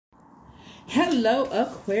Hello,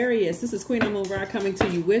 Aquarius. This is Queen Amun Ra coming to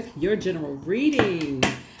you with your general reading.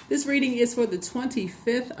 This reading is for the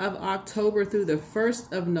 25th of October through the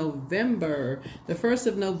 1st of November. The 1st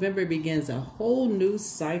of November begins a whole new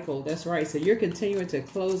cycle. That's right. So you're continuing to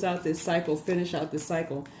close out this cycle, finish out this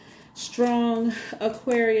cycle strong.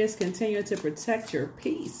 Aquarius, continuing to protect your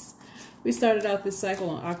peace. We started out this cycle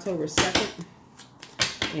on October 2nd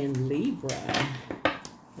in Libra.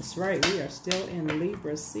 That's right, we are still in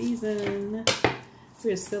Libra season.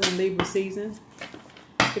 We are still in Libra season.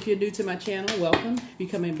 If you're new to my channel, welcome. If you're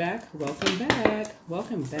coming back, welcome back.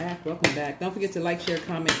 Welcome back, welcome back. Don't forget to like, share,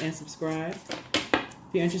 comment, and subscribe.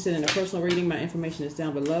 If you're interested in a personal reading, my information is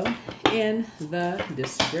down below in the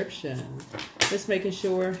description. Just making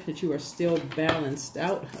sure that you are still balanced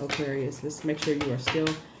out, Aquarius. Let's make sure you are still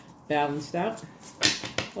balanced out.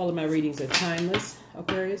 All of my readings are timeless,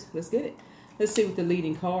 Aquarius. Let's get it. Let's see what the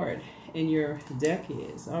leading card in your deck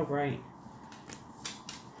is. All right.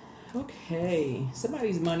 Okay.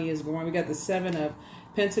 Somebody's money is growing. We got the 7 of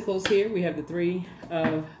Pentacles here. We have the 3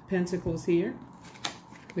 of Pentacles here.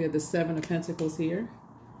 We have the 7 of Pentacles here.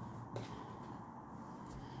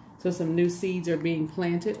 So some new seeds are being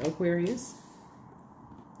planted, Aquarius.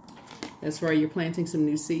 That's right. You're planting some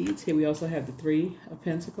new seeds. Here we also have the 3 of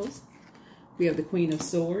Pentacles. We have the Queen of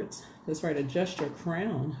Swords. That's right. Adjust your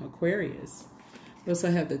crown, Aquarius. We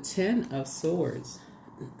also have the 10 of Swords.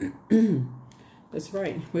 That's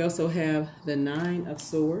right. We also have the 9 of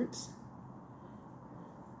Swords.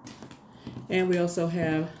 And we also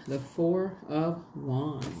have the 4 of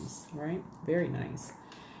Wands, right? Very nice.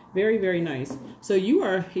 Very, very nice. So you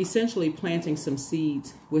are essentially planting some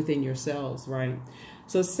seeds within yourselves, right?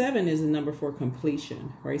 So 7 is the number for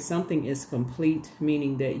completion, right? Something is complete,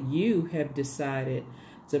 meaning that you have decided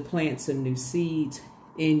to plant some new seeds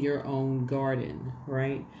in your own garden,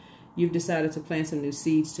 right? You've decided to plant some new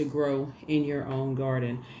seeds to grow in your own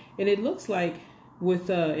garden. And it looks like with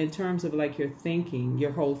in terms of like your thinking,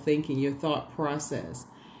 your whole thinking, your thought process,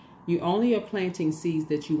 you only are planting seeds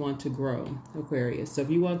that you want to grow, Aquarius. So if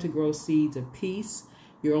you want to grow seeds of peace,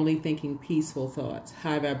 you're only thinking peaceful thoughts,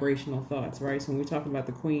 high vibrational thoughts, right? So when we're talking about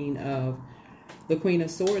the Queen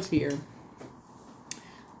of Swords here,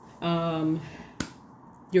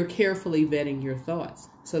 you're carefully vetting your thoughts.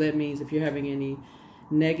 So that means if you're having any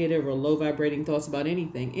negative or low vibrating thoughts about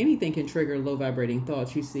anything can trigger low vibrating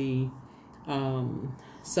thoughts. You see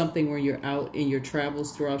something where you're out in your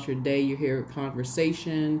travels throughout your day, you hear a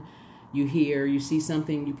conversation, you see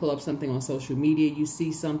something, you pull up something on social media, you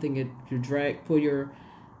see something, you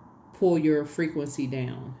pull your frequency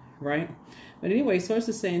down, right? But anyway, Source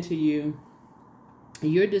is saying to you,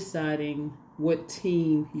 you're deciding what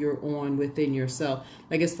team you're on within yourself,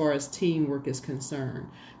 like as far as teamwork is concerned.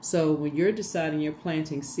 So when you're deciding you're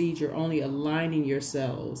planting seeds, you're only aligning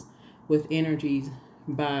yourselves with energies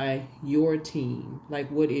by your team.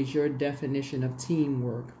 Like, what is your definition of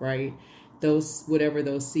teamwork, right? Whatever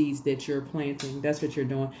those seeds that you're planting, that's what you're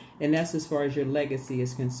doing. And that's as far as your legacy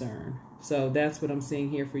is concerned. So that's what I'm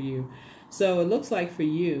seeing here for you. So it looks like for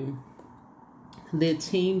you, the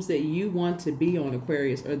teams that you want to be on,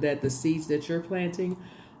 Aquarius, or that the seeds that you're planting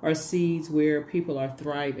are seeds where people are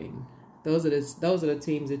thriving. Those are the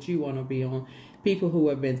teams that you want to be on. People who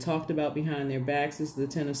have been talked about behind their backs. This is the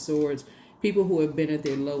 10 of Swords. People who have been at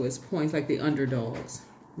their lowest points, like the underdogs,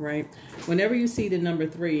 right? Whenever you see the number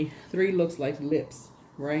 3, 3 looks like lips,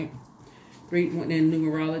 right? 3 in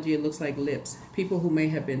numerology, it looks like lips. People who may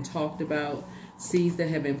have been talked about, seeds that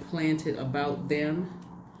have been planted about them,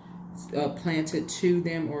 planted to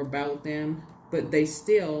them or about them, but they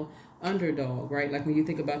still underdog, right? Like when you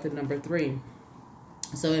think about the number 3.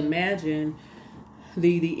 So imagine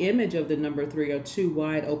the image of the number 3 are 2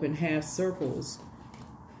 wide open half circles,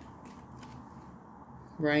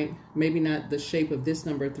 right? Maybe not the shape of this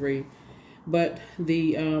number 3, but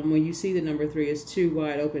the when you see the number 3 is 2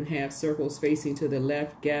 wide open half circles facing to the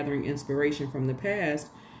left, gathering inspiration from the past,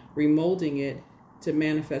 remolding it to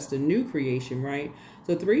manifest a new creation, right?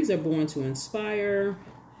 So 3s are born to inspire.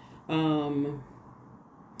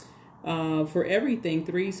 For everything,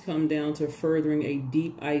 3s come down to furthering a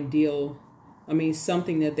deep ideal. I mean,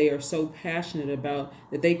 something that they are so passionate about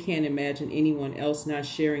that they can't imagine anyone else not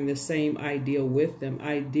sharing the same ideal with them.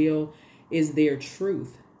 Ideal is their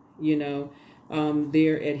truth, you know,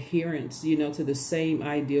 their adherence, you know, to the same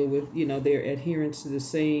ideal with, you know, their adherence to the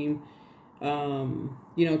same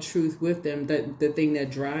you know, truth with them, that the thing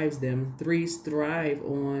that drives them. 3s thrive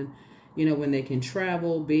on, you know, when they can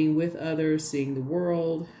travel, being with others, seeing the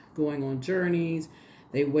world, going on journeys.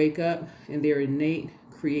 They wake up and their innate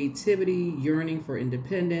creativity, yearning for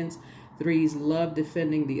independence, Threes love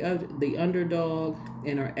defending the underdog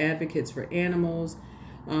and are advocates for animals.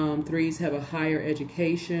 Threes have a higher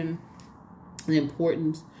education. The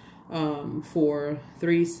importance for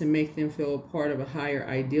threes to make them feel a part of a higher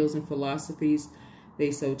ideals and philosophies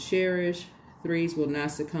they so cherish. Threes will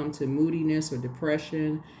not succumb to moodiness or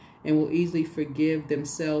depression and will easily forgive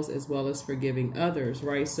themselves as well as forgiving others,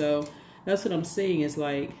 right? So that's what I'm seeing is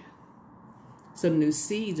like some new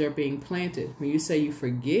seeds are being planted. When you say you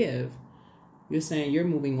forgive, you're saying you're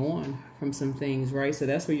moving on from some things, right? So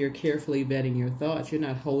that's where you're carefully vetting your thoughts. You're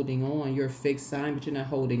not holding on. You're a fixed sign, but you're not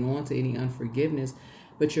holding on to any unforgiveness,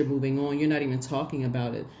 but you're moving on. You're not even talking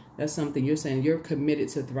about it. That's something you're saying you're committed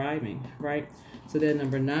to thriving, right? So then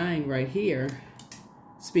number 9 right here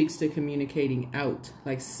speaks to communicating out,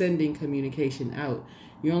 like sending communication out.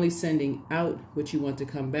 You're only sending out what you want to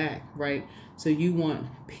come back, right? So you want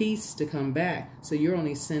peace to come back. So you're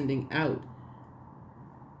only sending out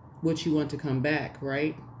what you want to come back,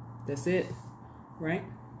 right? That's it, right?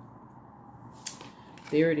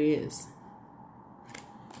 There it is.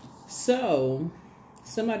 So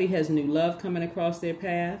somebody has new love coming across their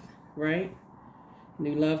path, right?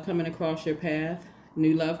 New love coming across your path.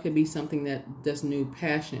 New love could be something that's new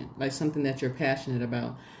passion, like something that you're passionate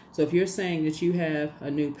about. So if you're saying that you have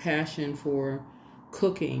a new passion for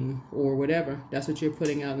cooking or whatever, that's what you're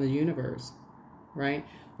putting out in the universe, right?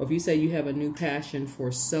 Or if you say you have a new passion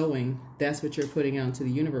for sewing, that's what you're putting out into the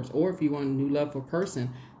universe. Or if you want a new love for a person,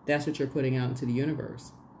 that's what you're putting out into the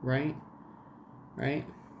universe, right? Right?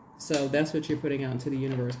 So that's what you're putting out into the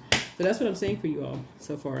universe. So that's what I'm saying for you all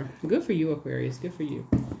so far. Good for you, Aquarius. Good for you.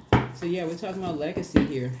 So yeah, we're talking about legacy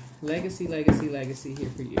here. Legacy, legacy, legacy here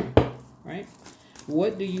for you, right?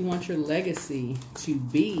 What do you want your legacy to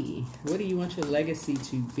be? What do you want your legacy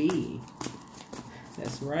to be?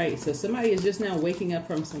 That's right. So somebody is just now waking up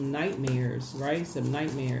from some nightmares, right? Some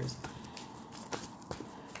nightmares.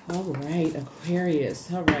 All right,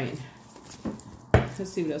 Aquarius. All right.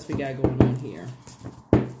 Let's see what else we got going on here.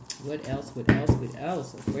 What else? What else? What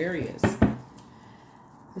else? Aquarius.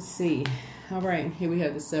 Let's see. All right. Here we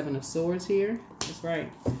have the 7 of Swords here. That's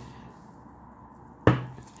right.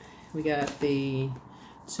 We got the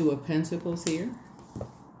 2 of Pentacles here.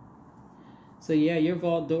 So yeah, your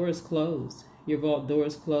vault door is closed. Your vault door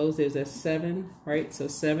is closed. There's a 7, right? So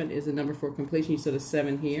 7 is the number for completion. You saw the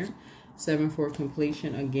 7 here. 7 for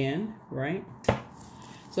completion again, right?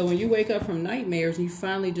 So when you wake up from nightmares, you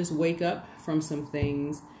finally just wake up from some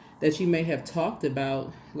things that you may have talked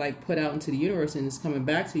about, like put out into the universe, and it's coming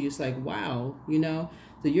back to you. It's like, wow, you know,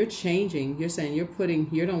 so you're changing. You're saying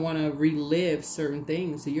you don't want to relive certain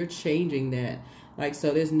things. So you're changing that. Like,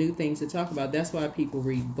 so there's new things to talk about. That's why people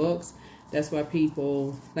read books. That's why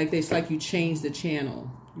people, like, it's like you change the channel,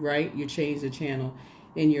 right? You change the channel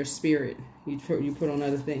in your spirit. You put on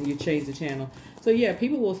other things. You change the channel. So yeah,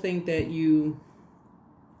 people will think that you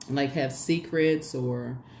like have secrets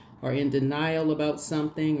or are in denial about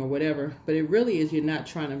something or whatever, but it really is you're not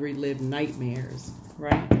trying to relive nightmares,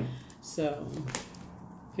 right? So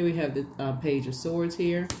here we have the Page of Swords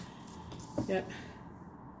here. Yep.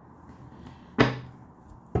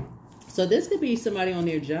 So this could be somebody on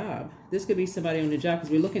their job. This could be somebody on their job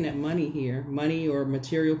because we're looking at money here, money or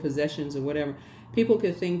material possessions or whatever. People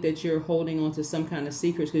could think that you're holding on to some kind of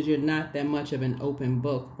secrets because you're not that much of an open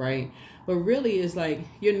book, right? But really it's like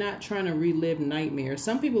you're not trying to relive nightmares.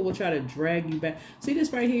 Some people will try to drag you back. See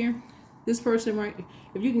this right here? This person, right?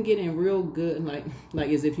 If you can get in real good, like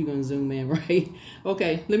as if you're going to zoom in, right?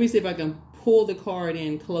 Okay, let me see if I can pull the card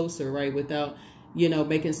in closer, right? Without, you know,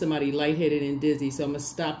 making somebody lightheaded and dizzy. So I'm going to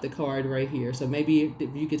stop the card right here. So maybe if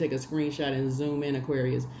you could take a screenshot and zoom in,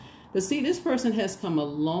 Aquarius. But see, this person has come a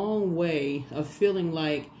long way of feeling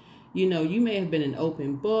like, you know, you may have been an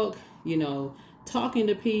open book, you know, talking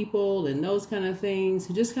to people and those kind of things.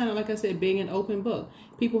 Just kind of, like I said, being an open book.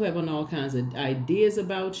 People have all kinds of ideas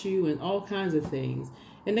about you and all kinds of things.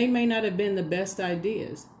 And they may not have been the best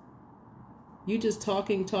ideas. You just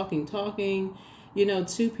talking, you know,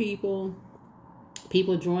 to people.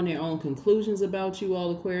 People drawing their own conclusions about you,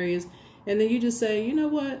 all Aquarius. And then you just say, you know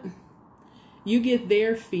what? You get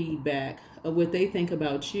their feedback of what they think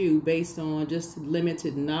about you based on just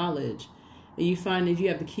limited knowledge. And you find that you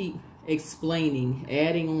have to keep explaining,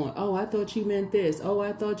 adding on. Oh, I thought you meant this. Oh,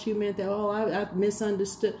 I thought you meant that. Oh, I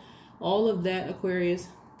misunderstood. All of that, Aquarius,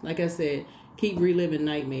 like I said, keep reliving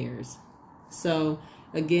nightmares. So,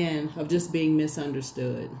 again, of just being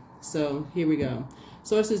misunderstood. So, here we go.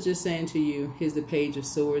 Source is just saying to you, here's the Page of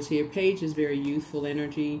Swords here. Page is very youthful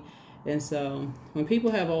energy. And so when people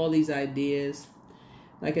have all these ideas,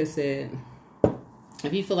 like I said,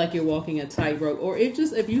 If you feel like you're walking a tightrope, or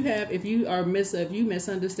if you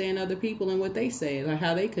misunderstand other people and what they say, like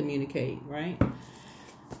how they communicate, right?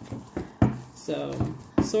 So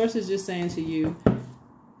source is just saying to you,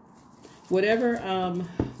 whatever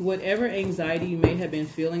anxiety you may have been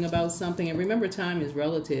feeling about something, and remember, time is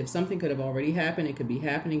relative. Something could have already happened. It could be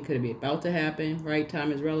happening. Could be about to happen, right?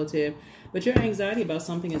 Time is relative. But your anxiety about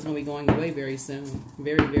something is going to be going away very soon.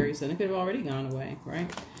 Very, very soon. It could have already gone away, right?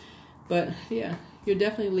 But yeah, you're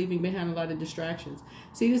definitely leaving behind a lot of distractions.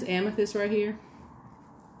 See this amethyst right here?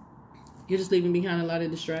 You're just leaving behind a lot of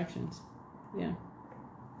distractions. Yeah.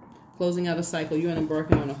 Closing out a cycle. You're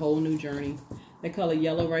embarking on a whole new journey. That color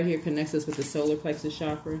yellow right here connects us with the solar plexus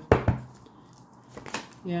chakra.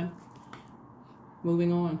 Yeah.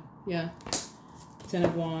 Moving on. Yeah. 10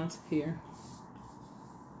 of Wands here.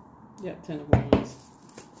 Yep, 10 of Wands.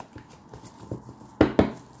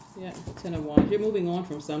 Yeah, 10 of Wands. You're moving on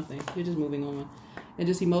from something. You're just moving on. And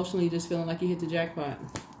just emotionally just feeling like you hit the jackpot.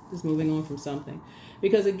 Just moving on from something.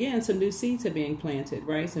 Because again, some new seeds are being planted,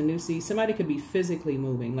 right? Some new seeds. Somebody could be physically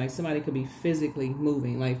moving. Like somebody could be physically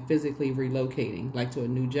moving, like physically relocating, like to a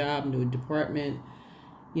new job, new department.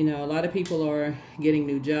 You know, a lot of people are getting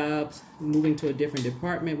new jobs, moving to a different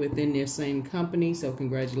department within their same company. So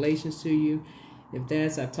congratulations to you. If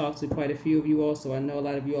that's, I've talked to quite a few of you all, so I know a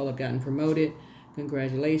lot of you all have gotten promoted.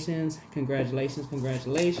 Congratulations, congratulations,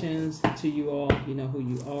 congratulations to you all. You know who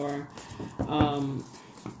you are.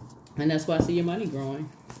 And that's why I see your money growing,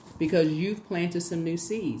 because you've planted some new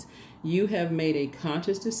seeds. You have made a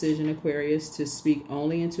conscious decision, Aquarius, to speak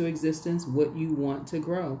only into existence what you want to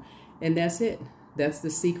grow. And that's it. That's the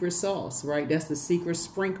secret sauce, right? That's the secret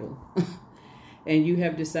sprinkle. And you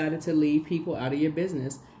have decided to leave people out of your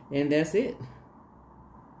business. And that's it.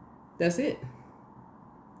 That's it.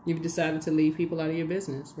 You've decided to leave people out of your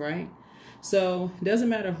business, right? So it doesn't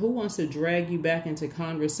matter who wants to drag you back into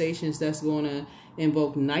conversations that's going to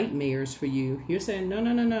invoke nightmares for you. You're saying, no,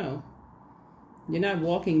 no, no, no. You're not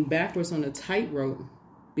walking backwards on a tightrope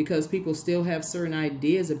because people still have certain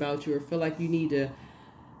ideas about you or feel like you need to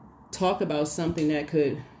talk about something that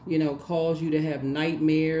could, you know, cause you to have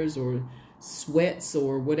nightmares or sweats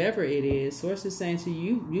or whatever it is. Source is saying to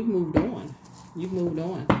you, you've moved on. You've moved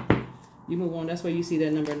on. You move on. That's why you see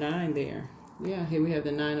that number 9 there. Yeah, here we have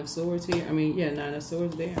the 9 of Swords here. I mean, yeah, 9 of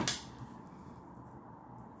Swords there.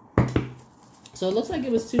 So it looks like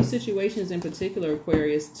it was 2 situations in particular,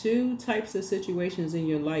 Aquarius. 2 types of situations in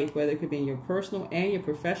your life, whether it could be in your personal and your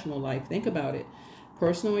professional life. Think about it.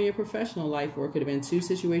 Personal and your professional life, or it could have been 2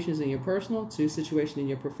 situations in your personal, 2 situations in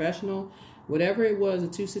your professional. Whatever it was, the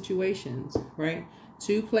 2 situations, right?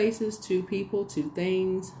 2 places, 2 people, 2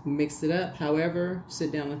 things, mix it up. However,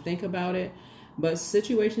 sit down and think about it. But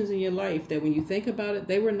situations in your life that when you think about it,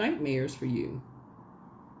 they were nightmares for you.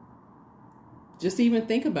 Just even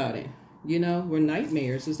think about it. You know, were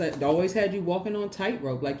nightmares. It's like it always had you walking on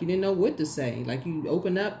tightrope, like you didn't know what to say. Like you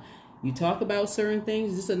open up, you talk about certain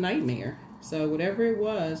things, it's a nightmare. So whatever it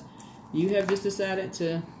was, you have just decided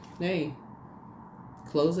to, hey,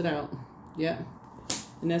 close it out. Yeah.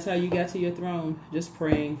 And that's how you got to your throne. Just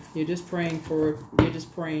praying. You're just praying.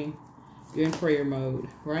 You're in prayer mode,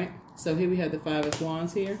 right? So here we have the 5 of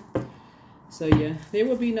Wands here. So yeah, there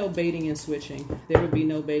will be no baiting and switching. There will be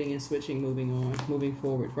no baiting and switching moving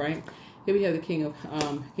forward, right? Here we have the King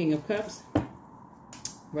of Cups,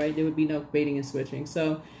 right? There would be no baiting and switching.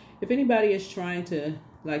 So if anybody is trying to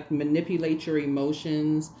like manipulate your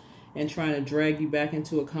emotions and trying to drag you back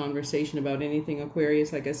into a conversation about anything,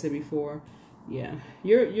 Aquarius, like I said before, yeah,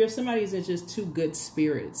 you're somebody's in just too good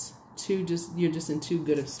spirits. You're just in too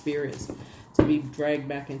good of spirits to be dragged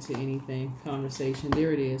back into anything, conversation.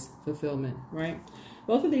 There it is, fulfillment, right?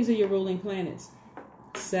 Both of these are your ruling planets.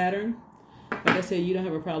 Saturn, like I said, you don't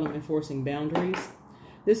have a problem enforcing boundaries.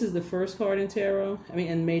 This is the first card in tarot,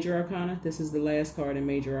 in Major Arcana. This is the last card in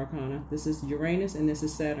Major Arcana. This is Uranus and this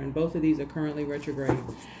is Saturn. Both of these are currently retrograde.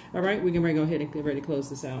 All right, we can go ahead and get ready to close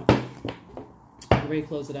this out. Get ready to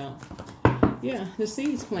close it out. Yeah, the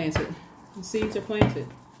seeds planted. The seeds are planted.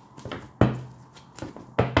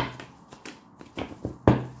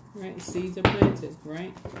 Right, the seeds are planted,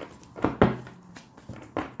 right?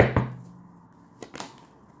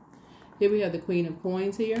 Here we have the Queen of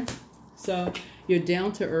Coins here. So you're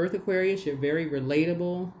down to earth, Aquarius. You're very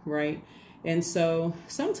relatable, right? And so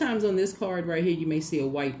sometimes on this card right here, you may see a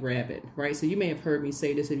white rabbit, right? So you may have heard me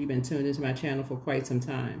say this if you've been tuned into my channel for quite some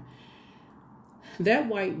time. That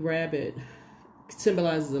white rabbit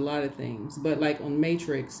symbolizes a lot of things, but like on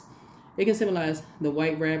Matrix, it can symbolize the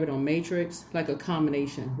white rabbit on Matrix, like a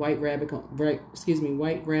combination. White rabbit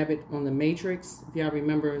on the Matrix. If y'all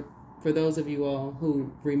remember For those of you all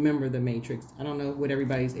who remember the Matrix, I don't know what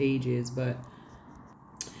everybody's age is, but.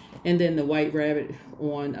 And then the white rabbit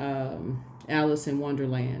on Alice in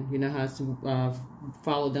Wonderland. You know how to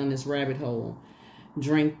follow down this rabbit hole.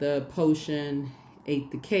 Drank the potion,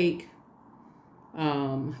 ate the cake,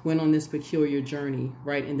 went on this peculiar journey,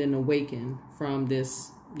 right? And then awakened from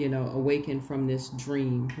this, awakened from this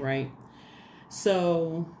dream, right?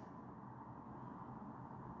 So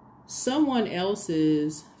someone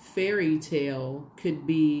else's fairy tale could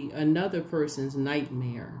be another person's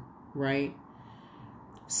nightmare, right?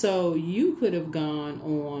 So you could have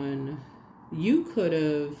you could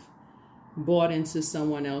have bought into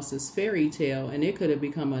someone else's fairy tale, and it could have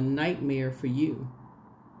become a nightmare for you,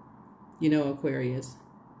 Aquarius.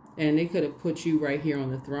 And it could have put you right here on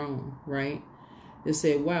the throne, right? They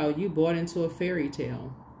said, wow, you bought into a fairy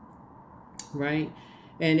tale, right?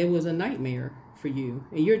 And it was a nightmare for you.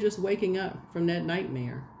 And you're just waking up from that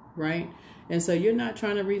nightmare, right? And so you're not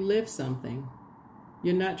trying to relive something.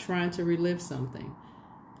 You're not trying to relive something.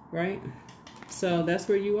 Right? So that's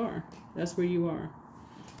where you are. That's where you are.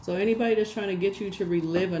 So anybody that's trying to get you to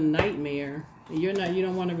relive a nightmare, you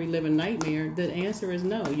don't want to relive a nightmare, the answer is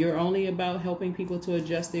no. You're only about helping people to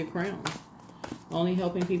adjust their crowns. Only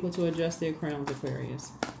helping people to adjust their crowns,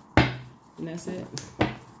 Aquarius. And that's it.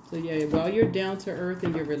 So yeah, while you're down to earth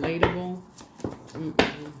and you're relatable,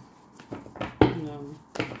 no.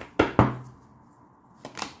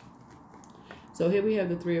 So here we have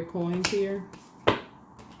the Three of Coins here.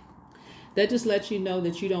 That just lets you know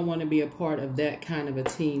that you don't want to be a part of that kind of a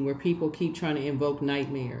team where people keep trying to invoke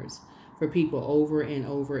nightmares for people over and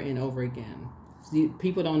over and over again.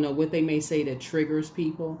 People don't know what they may say that triggers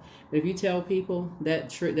people. But if you tell people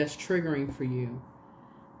that's triggering for you,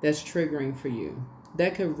 that's triggering for you.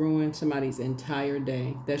 That could ruin somebody's entire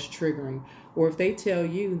day. That's triggering. Or if they tell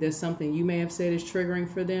you that something you may have said is triggering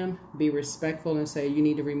for them, be respectful and say you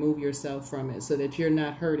need to remove yourself from it so that you're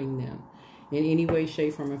not hurting them in any way,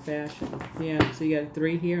 shape, form, or fashion. Yeah, so you got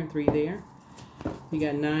 3 here and 3 there. You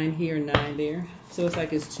got 9 here and 9 there. So it's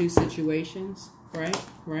like it's 2 situations, right?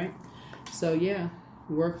 Right? So yeah,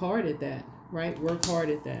 work hard at that, right? Work hard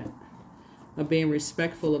at that. Of being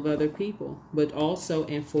respectful of other people, but also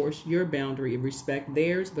enforce your boundary. Respect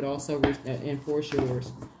theirs, but also enforce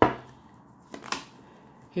yours.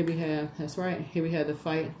 Here we have, that's right, here we have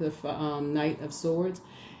the Knight of Swords.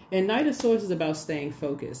 And Knight of Swords is about staying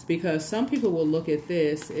focused, because some people will look at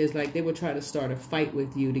this as like they will try to start a fight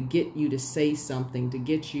with you to get you to say something, to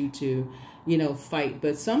get you to, fight.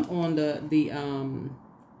 But some on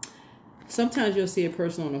sometimes you'll see a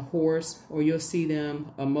person on a horse, or you'll see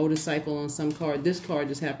them a motorcycle on some card. This card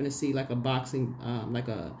just happened to see like a boxing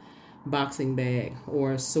bag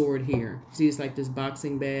or a sword here. See, it's like this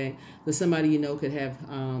boxing bag. So somebody could have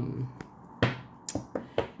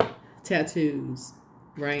tattoos,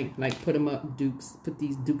 right? Like put them up, dukes, put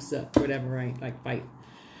these dukes up, whatever, right? Like fight.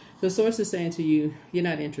 The source is saying to you, you're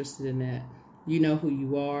not interested in that. You know who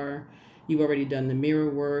you are. You've already done the mirror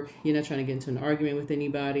work. You're not trying to get into an argument with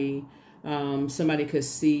anybody. Somebody could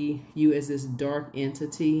see you as this dark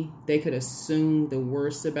entity. They could assume the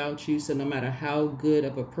worst about you. So no matter how good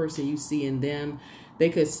of a person you see in them, they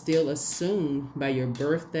could still assume by your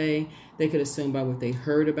birthday. They could assume by what they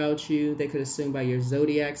heard about you. They could assume by your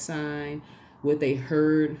zodiac sign, what they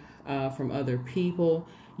heard from other people.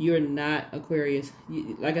 You're not Aquarius.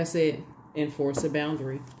 Like I said, enforce a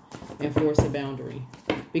boundary. Enforce a boundary.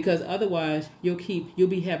 Because otherwise, you'll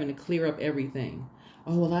be having to clear up everything.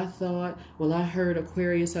 Oh, well, I heard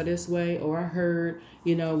Aquarius are this way, or I heard,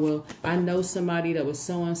 well, I know somebody that was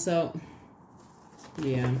so-and-so.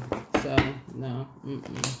 Yeah, so, no.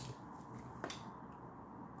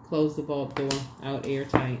 Close the vault door out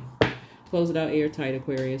airtight. Close it out airtight,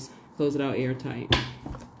 Aquarius. Close it out airtight.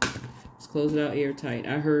 Just close it out airtight.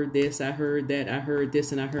 I heard this, I heard that, I heard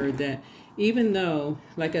this, and I heard that. Even though,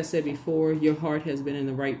 like I said before, your heart has been in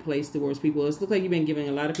the right place towards people. It looks like you've been giving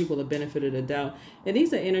a lot of people the benefit of the doubt. And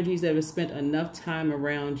these are energies that have spent enough time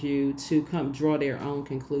around you to come draw their own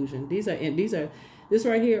conclusion. This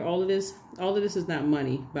right here, all of this is not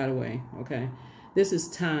money, by the way, okay? This is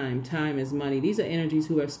time. Time is money. These are energies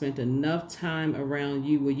who have spent enough time around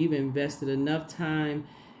you where you've invested enough time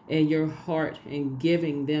in your heart and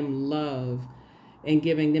giving them love and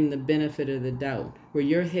giving them the benefit of the doubt, where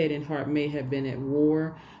your head and heart may have been at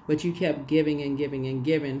war, but you kept giving and giving and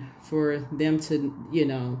giving for them to,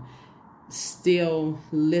 still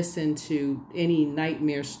listen to any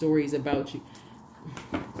nightmare stories about you.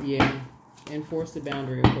 Yeah. Enforce the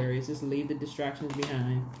boundary, Aquarius. Just leave the distractions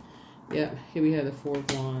behind. Yep. Here we have the 4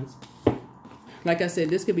 of Wands. Like I said,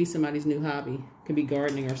 this could be somebody's new hobby. It could be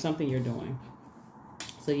gardening or something you're doing.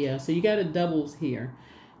 So yeah, so you got a doubles here.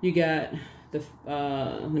 You got the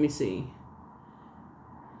let me see.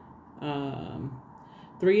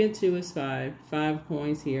 3 and 2 is 5. 5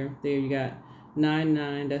 points here. There you got 9,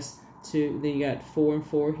 9. That's 2. Then you got 4 and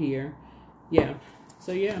 4 here. Yeah.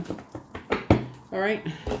 So yeah. All right.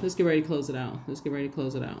 Let's get ready to close it out. Let's get ready to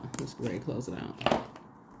close it out. Let's get ready to close it out.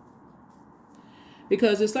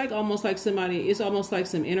 Because it's like almost like somebody. It's almost like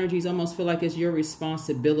some energies almost feel like it's your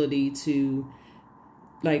responsibility to,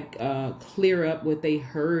 like, clear up what they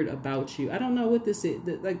heard about you. I don't know what this is.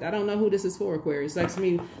 Like, I don't know who this is for, Aquarius. Like, to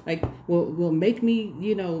me, like, will make me,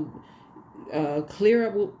 you know, clear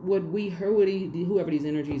up what we heard, whoever these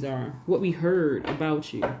energies are, what we heard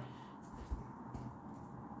about you.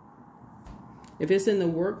 If it's in the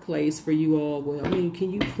workplace for you all, well, I mean,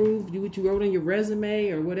 can you prove what you wrote on your resume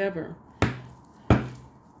or whatever?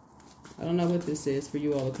 I don't know what this is for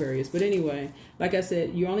you all, Aquarius. But anyway, like I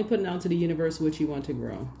said, you're only putting out to the universe what you want to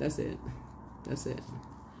grow. That's it. That's it.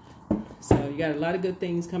 So you got a lot of good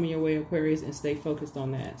things coming your way, Aquarius, and stay focused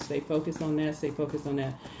on that. Stay focused on that. Stay focused on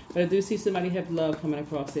that. But I do see somebody have love coming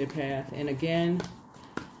across their path. And again,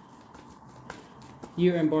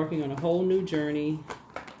 you're embarking on a whole new journey.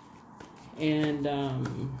 And,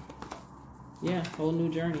 yeah, whole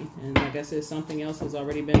new journey. And like I said, something else has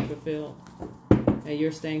already been fulfilled. And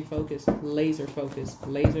you're staying focused, laser focused,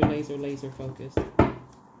 laser focused.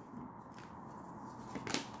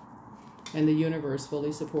 And the universe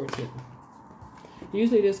fully supports it.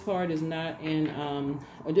 Usually this card is not in,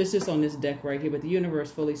 or just on this deck right here, but the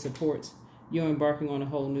universe fully supports you embarking on a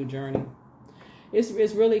whole new journey.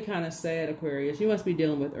 It's really kind of sad, Aquarius. You must be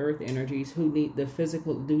dealing with earth energies who need the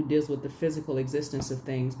physical, deals with the physical existence of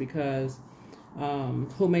things, because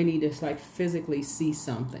who may need to like physically see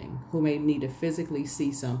something,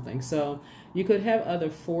 So you could have other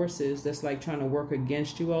forces that's like trying to work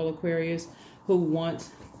against you all, Aquarius, who want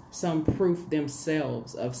some proof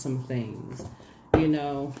themselves of some things, you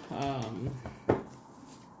know.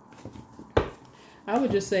 I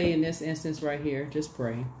would just say in this instance right here, just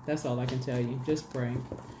pray. That's all I can tell you. Just pray.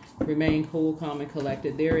 Remain cool, calm, and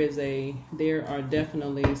collected. There are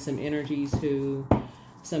definitely some energies who,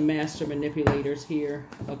 some master manipulators here,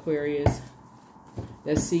 Aquarius,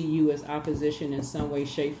 that see you as opposition in some way,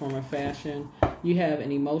 shape, form, or fashion. You have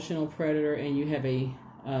an emotional predator, and you have a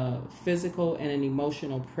physical and an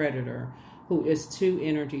emotional predator, who is two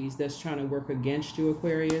energies that's trying to work against you,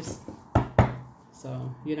 Aquarius.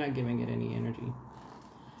 So you're not giving it any energy.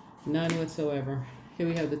 None whatsoever. Here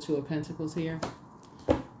we have the Two of Pentacles here.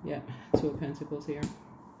 Yep, Two of Pentacles here.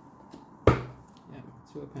 Yep,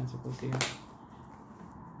 Two of Pentacles here.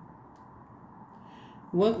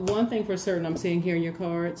 One thing for certain I'm seeing here in your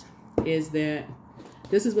cards is that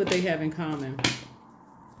this is what they have in common.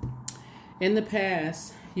 In the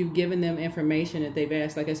past, you've given them information that they've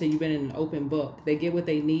asked. Like I said, you've been in an open book. They get what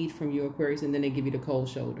they need from you, Aquarius, and then they give you the cold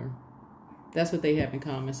shoulder. That's what they have in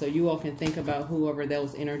common. So you all can think about whoever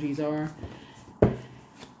those energies are,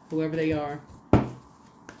 whoever they are.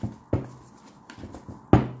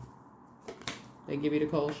 They give you the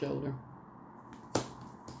cold shoulder.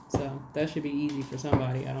 So that should be easy for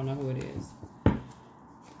somebody. I don't know who it is.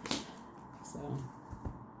 So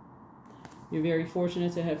you're very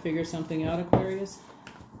fortunate to have figured something out, Aquarius.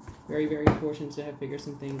 Very, very fortunate to have figured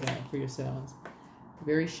some things out for yourselves.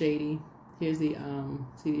 Very shady. Here's the,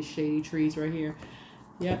 see these shady trees right here?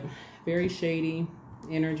 Yep, very shady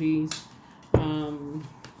energies.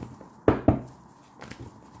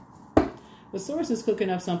 The source is cooking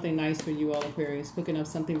up something nice for you all, Aquarius. Cooking up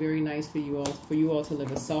something very nice for you all to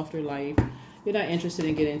live a softer life. You're not interested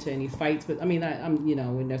in getting into any fights with, I mean, I'm, you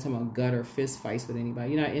know, we're not talking about gut or fist fights with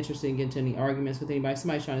anybody. You're not interested in getting into any arguments with anybody.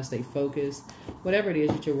 Somebody's trying to stay focused. Whatever it is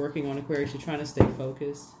that you're working on, Aquarius, you're trying to stay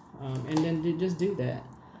focused. And then just do that.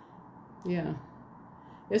 Yeah.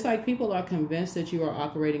 It's like people are convinced that you are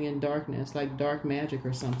operating in darkness, like dark magic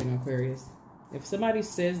or something, Aquarius. If somebody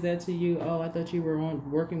says that to you, oh, I thought you were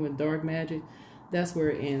working with dark magic, that's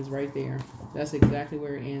where it ends right there. That's exactly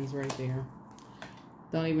where it ends right there.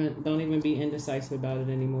 Don't even be indecisive about it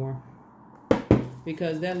anymore.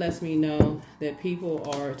 Because that lets me know that people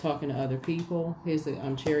are talking to other people. Here's the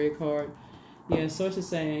Chariot card. Yeah, Source is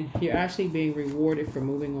saying you're actually being rewarded for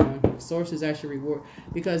moving on. Source is actually reward,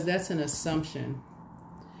 because that's an assumption.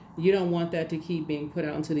 You don't want that to keep being put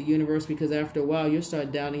out into the universe, because after a while you'll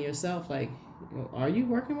start doubting yourself. Like, are you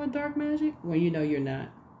working with dark magic? When you know you're not.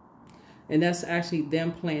 And that's actually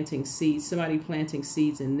them planting seeds. Somebody planting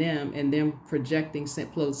seeds in them, and them projecting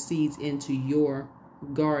those seeds into your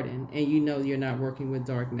garden. And you know you're not working with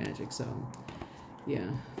dark magic. So,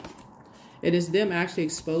 yeah. It is them actually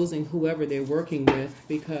exposing whoever they're working with,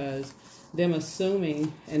 because them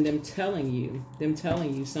assuming and them telling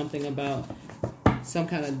you something about some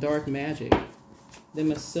kind of dark magic.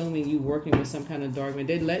 Them assuming you working with some kind of dark magic.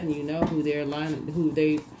 They're letting you know who they're who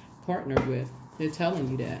they partnered with. They're telling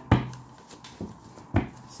you that.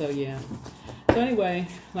 So yeah. So anyway,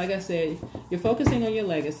 like I said, you're focusing on your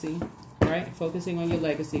legacy, right? Focusing on your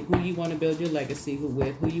legacy, who you want to build your legacy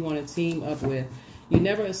with, who you want to team up with. You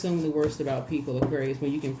never assume the worst about people, Aquarius,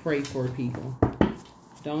 when you can pray for people.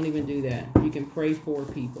 Don't even do that. You can pray for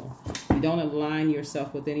people. You don't align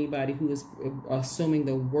yourself with anybody who is assuming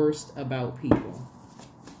the worst about people.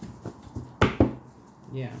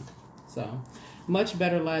 Yeah. So much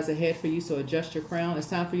better lies ahead for you, so adjust your crown. It's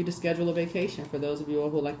time for you to schedule a vacation. For those of you who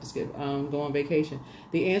would like to go on vacation,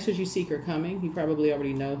 the answers you seek are coming. You probably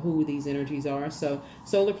already know who these energies are. So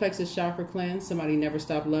solar plexus chakra cleanse. Somebody never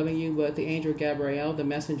stopped loving you, but the angel Gabriel, the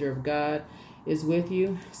messenger of God, is with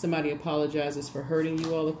you. Somebody apologizes for hurting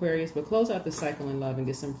you, all Aquarius, but close out the cycle in love and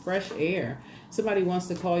get some fresh air. Somebody wants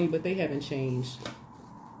to call you, but they haven't changed.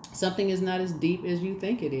 Something is not as deep as you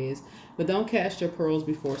think it is. But don't cast your pearls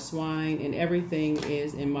before swine, and everything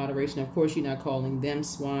is in moderation. Of course, you're not calling them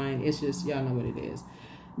swine. It's just, y'all know what it is.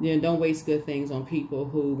 You know, don't waste good things on people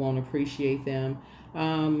who won't appreciate them.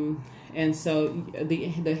 And so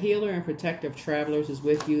the healer and protector of travelers is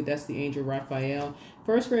with you. That's the angel Raphael.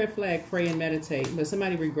 First red flag, pray and meditate. But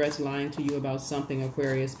somebody regrets lying to you about something,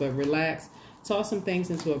 Aquarius. But relax. Toss some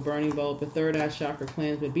things into a burning bowl. The third eye chakra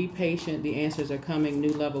cleanse. But be patient. The answers are coming.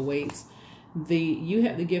 New love awaits. You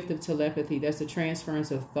have the gift of telepathy. That's the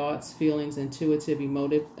transference of thoughts, feelings, intuitive,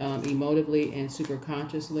 emotively, and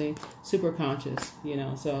superconscious, you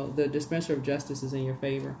know. So the dispenser of justice is in your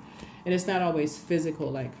favor. And it's not always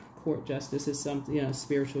physical, like court justice. It's something, you know,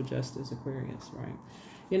 spiritual justice, Aquarius, right?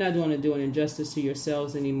 You're not doing injustice to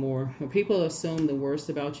yourselves anymore. When people assume the worst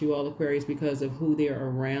about you, all Aquarius, because of who they're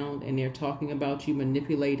around, and they're talking about you,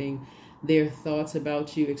 manipulating their thoughts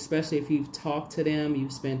about you, especially if you've talked to them,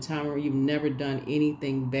 you've spent time, or you've never done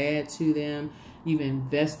anything bad to them, you've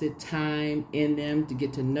invested time in them to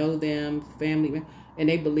get to know them, family, and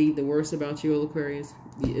they believe the worst about you, Aquarius.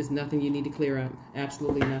 It's nothing you need to clear up.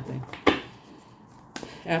 Absolutely nothing.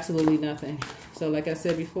 Absolutely nothing. So like I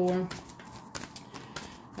said before,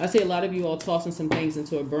 I see a lot of you all tossing some things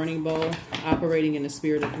into a burning bowl, operating in the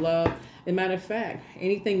spirit of love. As a matter of fact,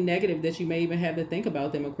 anything negative that you may even have to think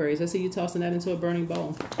about them, Aquarius, I see you tossing that into a burning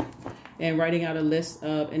bowl and writing out a list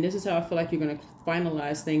of, and this is how I feel like you're going to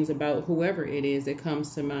finalize things about whoever it is that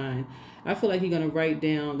comes to mind. I feel like you're going to write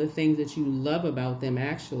down the things that you love about them,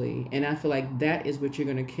 actually, and I feel like that is what you're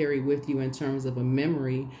going to carry with you in terms of a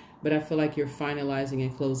memory, but I feel like you're finalizing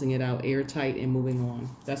and closing it out airtight and moving on.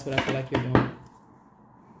 That's what I feel like you're doing.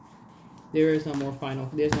 There is no more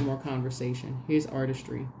there's no more conversation. Here's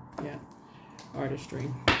artistry. Yeah, artistry.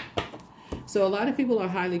 So a lot of people are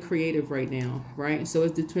highly creative right now, right? So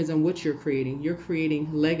it depends on what you're creating. You're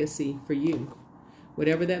creating legacy for you,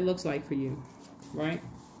 whatever that looks like for you, right?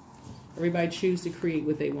 Everybody choose to create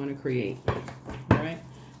what they want to create, right?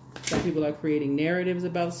 Some people are creating narratives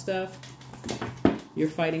about stuff. You're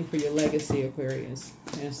fighting for your legacy, Aquarius.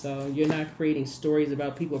 And so you're not creating stories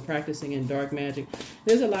about people practicing in dark magic.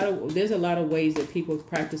 There's a lot of ways that people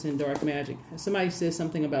practice in dark magic. If somebody says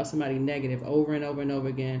something about somebody negative over and over and over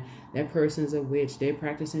again, that person's a witch, they're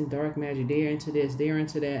practicing dark magic, they're into this, they're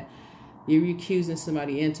into that. You're accusing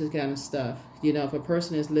somebody into kind of stuff. You know, if a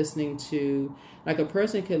person is listening to, like a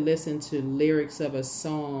person could listen to lyrics of a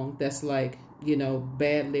song that's like, you know,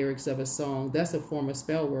 bad lyrics of a song. That's a form of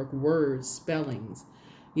spell work, words, spellings.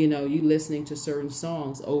 You know, you listening to certain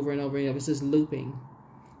songs over and over again. It's just looping.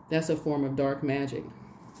 That's a form of dark magic.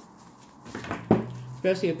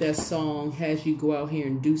 Especially if that song has you go out here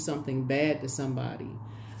and do something bad to somebody.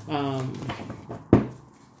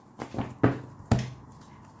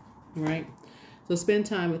 Right? So spend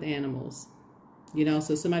time with animals. You know,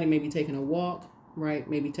 so somebody may be taking a walk, right?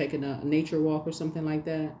 Maybe taking a nature walk or something like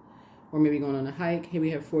that. Or maybe going on a hike. Here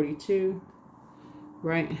we have 42,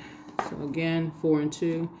 right? So again, 4 and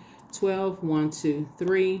 2, 12, 1, 2,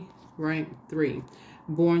 3, right? 3.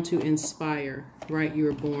 Born to inspire, right? You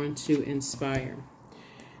were born to inspire.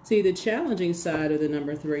 See, the challenging side of the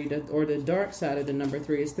number 3, or the dark side of the number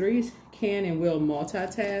 3, is 3s can and will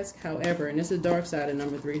multitask. However, and this is the dark side of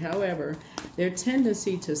number 3, however, their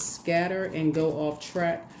tendency to scatter and go off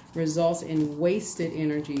track results in wasted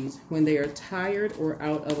energies when they are tired or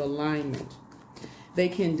out of alignment. They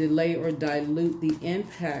can delay or dilute the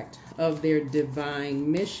impact of their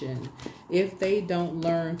divine mission if they don't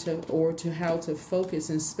learn how to focus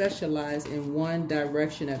and specialize in one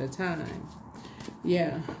direction at a time.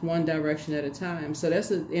 Yeah, one direction at a time. So that's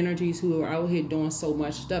the energies who are out here doing so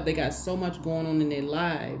much stuff. They got so much going on in their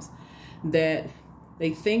lives that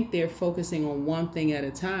they think they're focusing on one thing at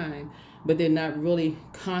a time, but they're not really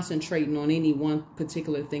concentrating on any one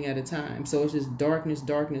particular thing at a time. So it's just darkness,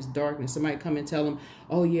 darkness, darkness. Somebody come and tell them,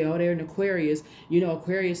 oh yeah, oh, they're in Aquarius. You know,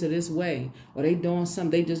 Aquarius are this way. Or they doing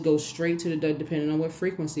something. They just go straight to the dark, depending on what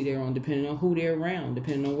frequency they're on, depending on who they're around,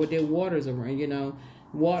 depending on what their waters are around. You know,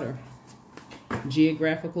 water.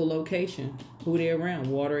 Geographical location, who they're around.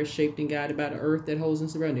 Water is shaped and guided by the earth that holds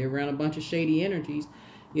us around. They're around a bunch of shady energies,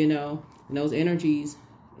 you know, and those energies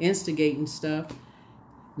instigating stuff,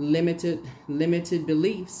 limited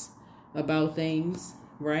beliefs about things,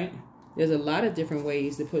 right? There's a lot of different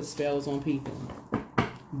ways to put spells on people.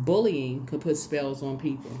 Bullying could put spells on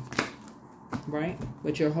people, right?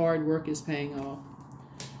 But your hard work is paying off.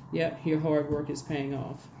 Yep, your hard work is paying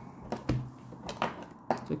off.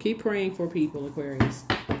 So keep praying for people, Aquarius.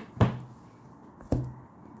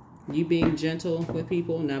 You being gentle with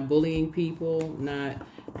people, not bullying people, not...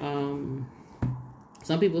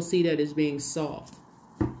 some people see that as being soft.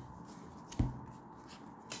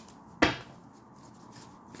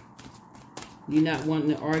 You're not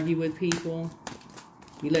wanting to argue with people.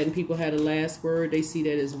 You letting people have the last word. They see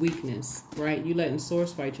that as weakness, right? You letting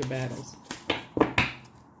source fight your battles.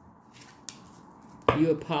 You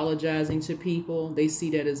apologizing to people, they see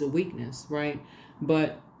that as a weakness, right?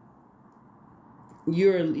 But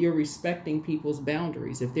you're respecting people's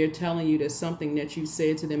boundaries. If they're telling you that something that you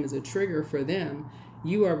said to them is a trigger for them,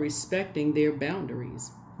 you are respecting their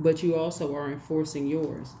boundaries, but you also are enforcing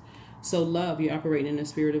yours. So love, you're operating in the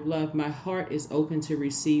spirit of love. My heart is open to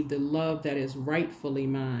receive the love that is rightfully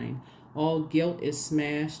mine. All guilt is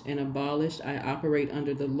smashed and abolished. I operate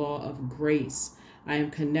under the law of grace. I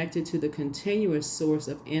am connected to the continuous source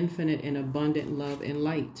of infinite and abundant love and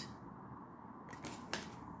light.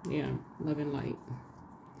 Yeah, love and light.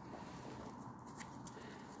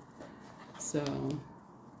 So,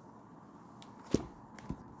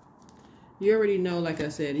 you already know, like I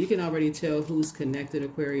said, you can already tell who's connected,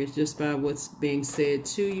 Aquarius, just by what's being said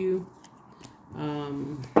to you.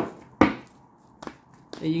 And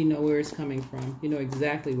you know where it's coming from. You know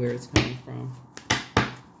exactly where it's coming from.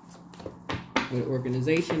 What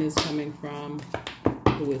organization is coming from,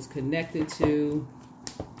 who it's connected to.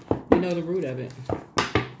 You know the root of it.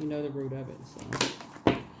 You know the root of it.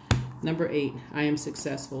 So, number 8, I am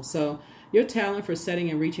successful. So your talent for setting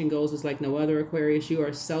and reaching goals is like no other, Aquarius. You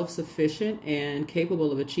are self-sufficient and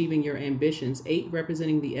capable of achieving your ambitions. 8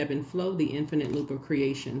 representing the ebb and flow, the infinite loop of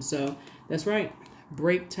creation. So that's right.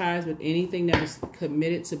 Break ties with anything that is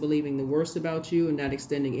committed to believing the worst about you and not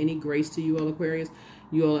extending any grace to you all, Aquarius.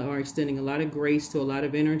 You all are extending a lot of grace to a lot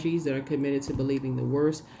of energies that are committed to believing the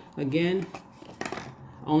worst. Again,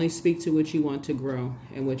 only speak to what you want to grow.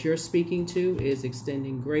 And what you're speaking to is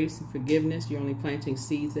extending grace and forgiveness. You're only planting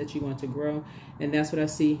seeds that you want to grow. And that's what I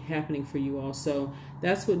see happening for you all. So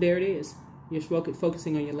that's what, there it is. You're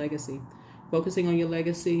focusing on your legacy. Focusing on your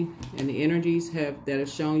legacy and the energies that have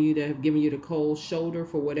shown you, that have given you the cold shoulder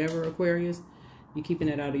for whatever, Aquarius. You're keeping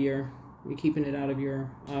it out of your... You're keeping it out of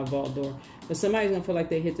your vault door. But somebody's going to feel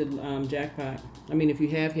like they hit the jackpot. I mean, if you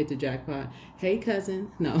have hit the jackpot. Hey,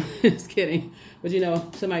 cousin. No, just kidding. But, you know,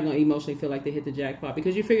 somebody's going to emotionally feel like they hit the jackpot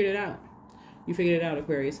because you figured it out. You figured it out,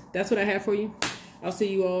 Aquarius. That's what I have for you. I'll see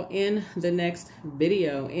you all in the next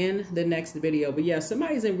video. But, yeah,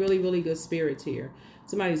 somebody's in really, really good spirits here.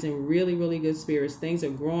 Somebody's in really, really good spirits. Things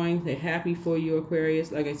are growing. They're happy for you,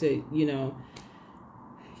 Aquarius. Like I said, you know,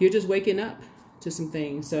 you're just waking up to some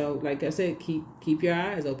things. So like I said, keep your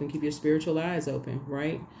eyes open, keep your spiritual eyes open,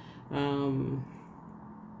 right?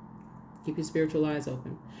 Keep your spiritual eyes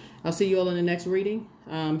open. I'll see you all in the next reading.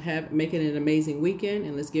 Make it an amazing weekend,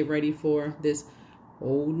 and let's get ready for this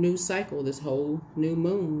whole new cycle, this whole new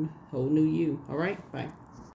moon, whole new you. All right, bye.